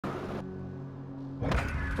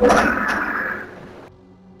Search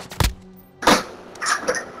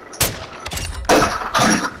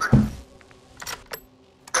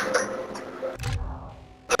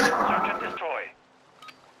and destroy.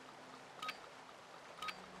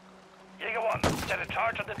 Jaeger 1, set a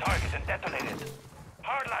charge on the target and detonate it.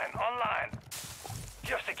 Hardline online.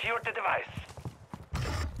 You've secured the device.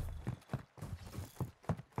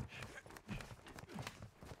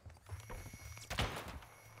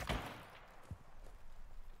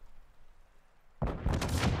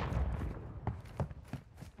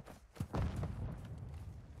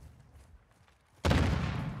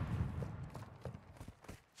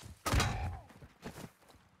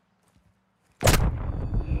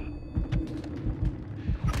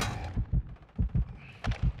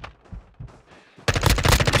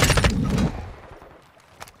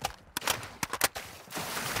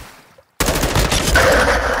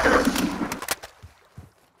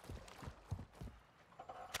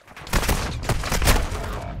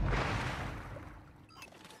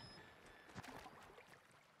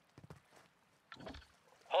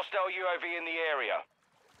 Hostile UAV in the area.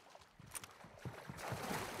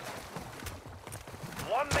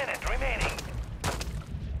 1 minute remaining.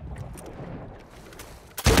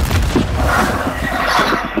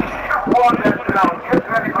 One left down. Get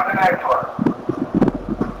ready for the next one.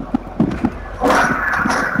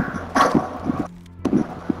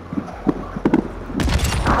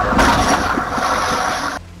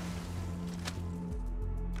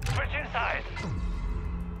 Switching sides.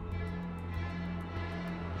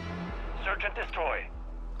 Search and destroy.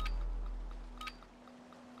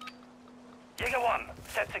 Jaeger 1,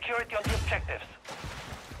 set security on the objectives.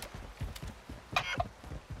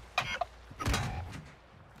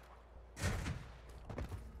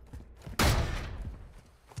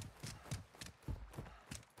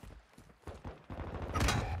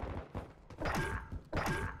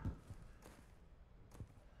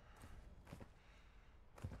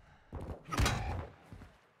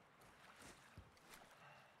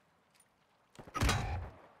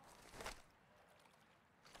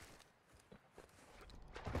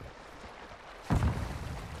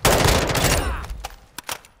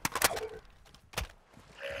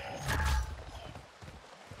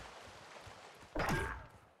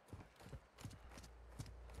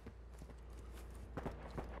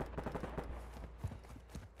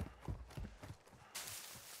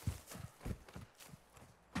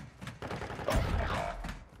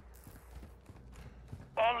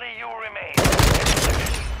 Only you remain.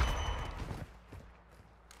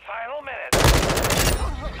 Final minute.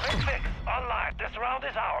 Quick fix, online. This round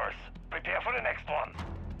is ours. Prepare for the next one.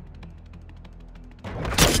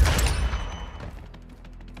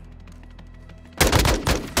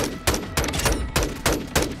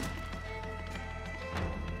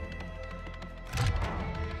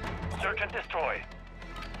 Search and destroy.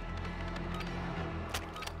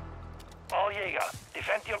 All Jaeger,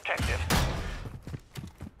 defend the objectives.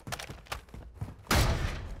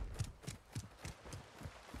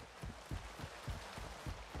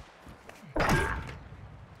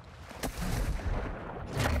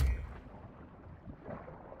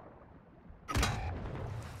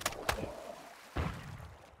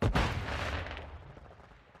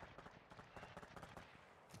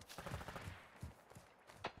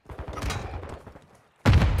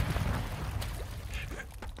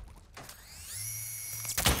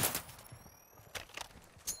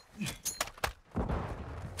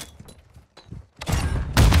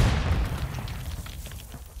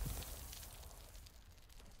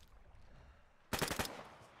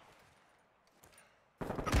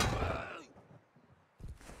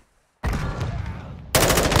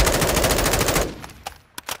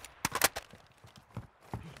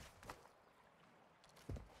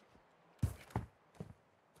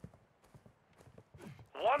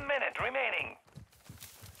 One minute remaining.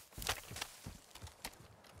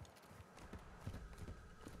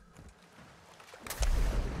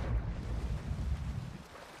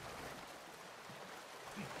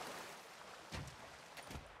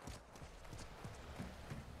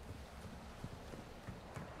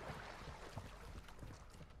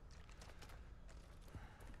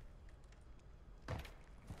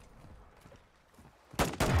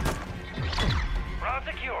 Round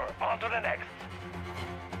secure. On to the next.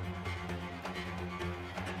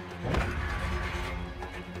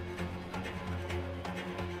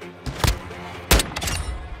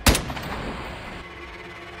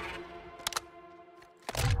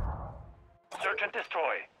 Search and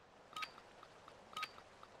destroy.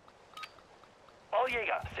 All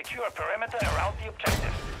Jaeger, secure perimeter around the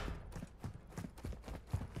objective.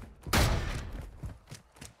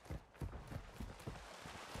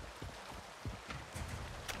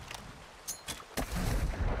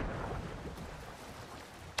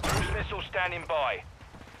 Hostile standing by.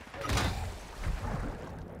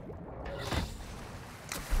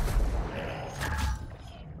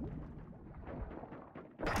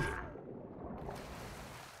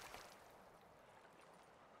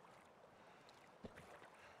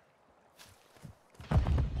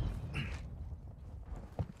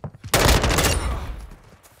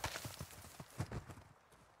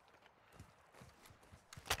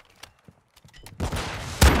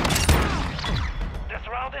 This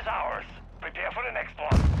round is ours. Prepare for the next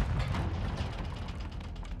one.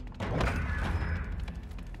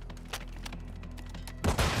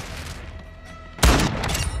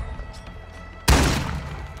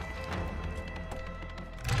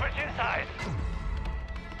 Switch inside.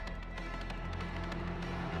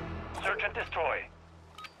 Search and destroy.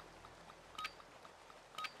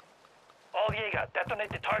 All Jaeger, detonate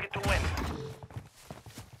the target to win.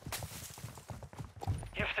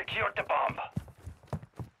 You've secured the bomb.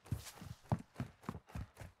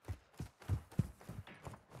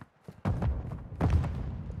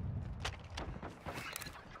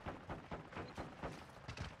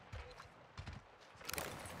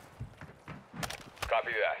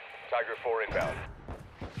 Copy that. Tiger 4 inbound.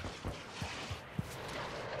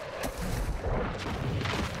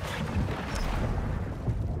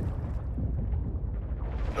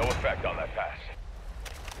 No effect on that pass.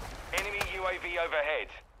 Enemy UAV overhead.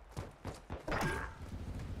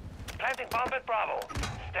 Planting bomb at Bravo.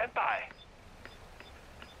 Stand by.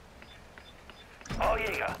 All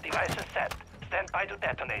Jaeger, device is set. Stand by to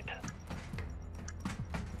detonate.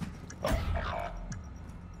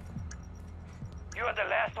 You are the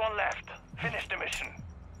last one left. Finish the mission.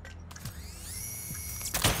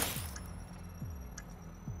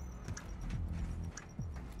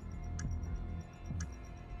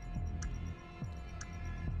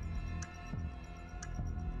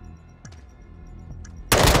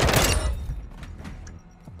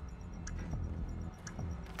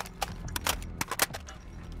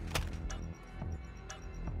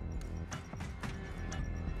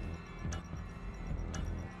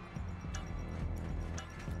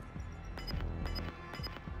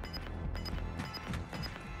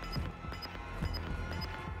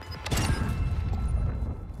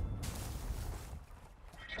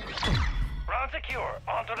 Round secure.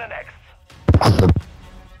 On to the next.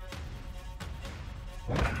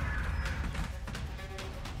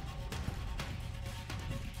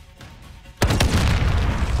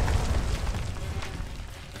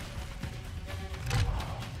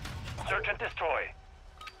 Search and destroy.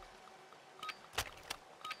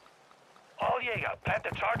 All Jaeger, plant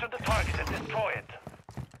the charge on the target and destroy it.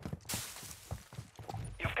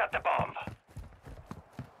 You've got the bomb.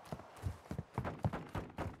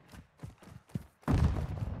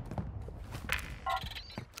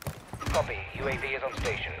 Copy. UAV is on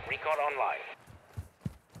station. Recon online.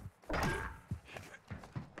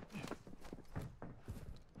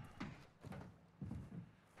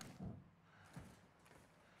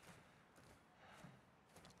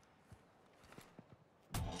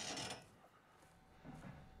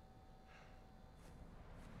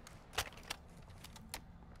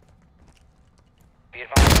 Be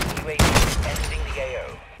advised, UAV exiting the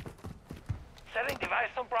AO. Setting device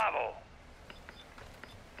on Bravo.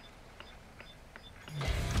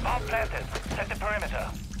 Bomb planted. Set the perimeter.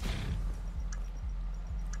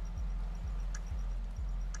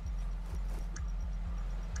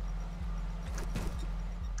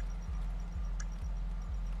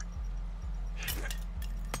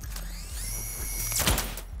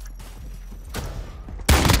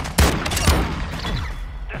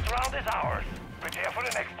 This round is ours. Prepare for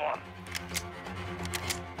the next one.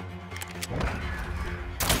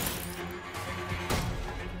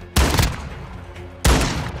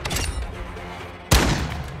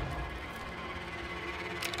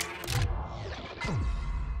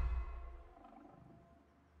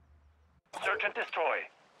 Search and destroy.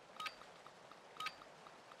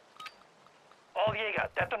 All Jaeger,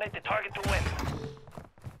 detonate the target to win.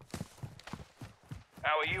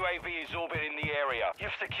 Our UAV is orbiting the area.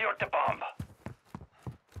 You've secured the bomb.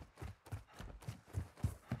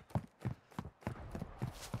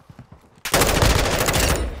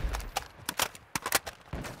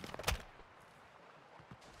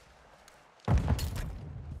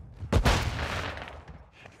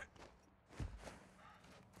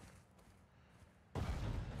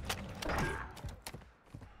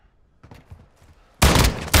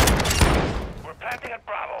 We're planting at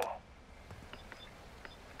Bravo.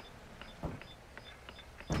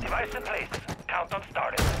 Device in place. Countdown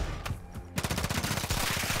started.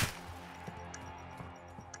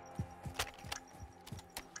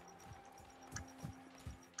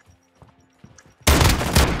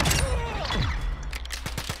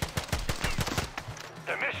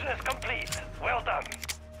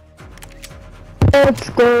 Let's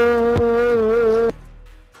go.